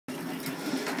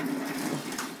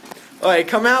Alright,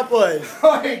 come out, boys.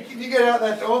 Hey, can you get out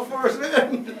that door for us,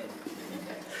 man?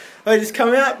 Alright, just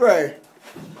come out, bro.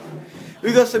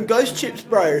 We got some ghost chips,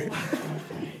 bro.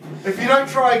 If you don't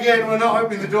try again, we're not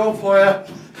opening the door for you.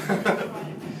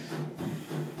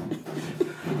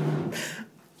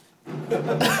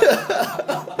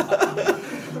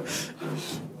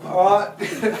 Alright,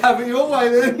 have it your way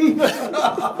then.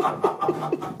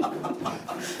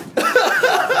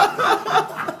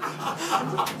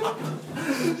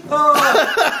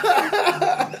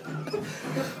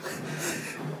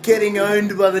 Getting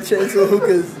owned by the Chancellor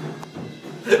hookers.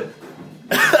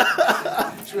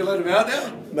 Should we let him out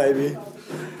now? Maybe.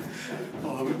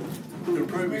 Oh, it would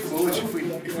probably be foolish if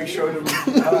we showed him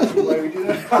how that's the way we did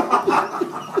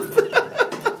it.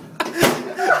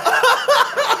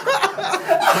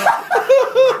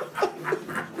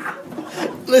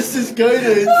 Let's just go,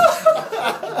 dude.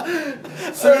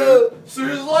 See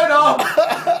you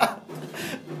later.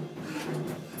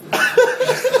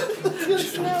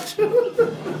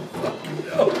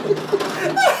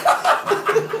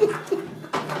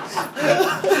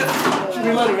 Should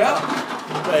we let him out?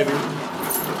 Maybe.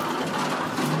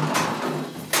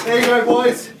 There you go,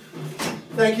 boys.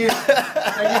 Thank you.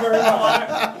 Thank you very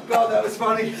much. God, that was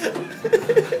funny.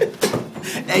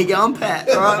 How you going, Pat?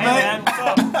 Alright, Hey mate? man, what's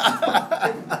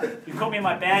up? You caught me in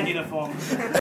my band uniform.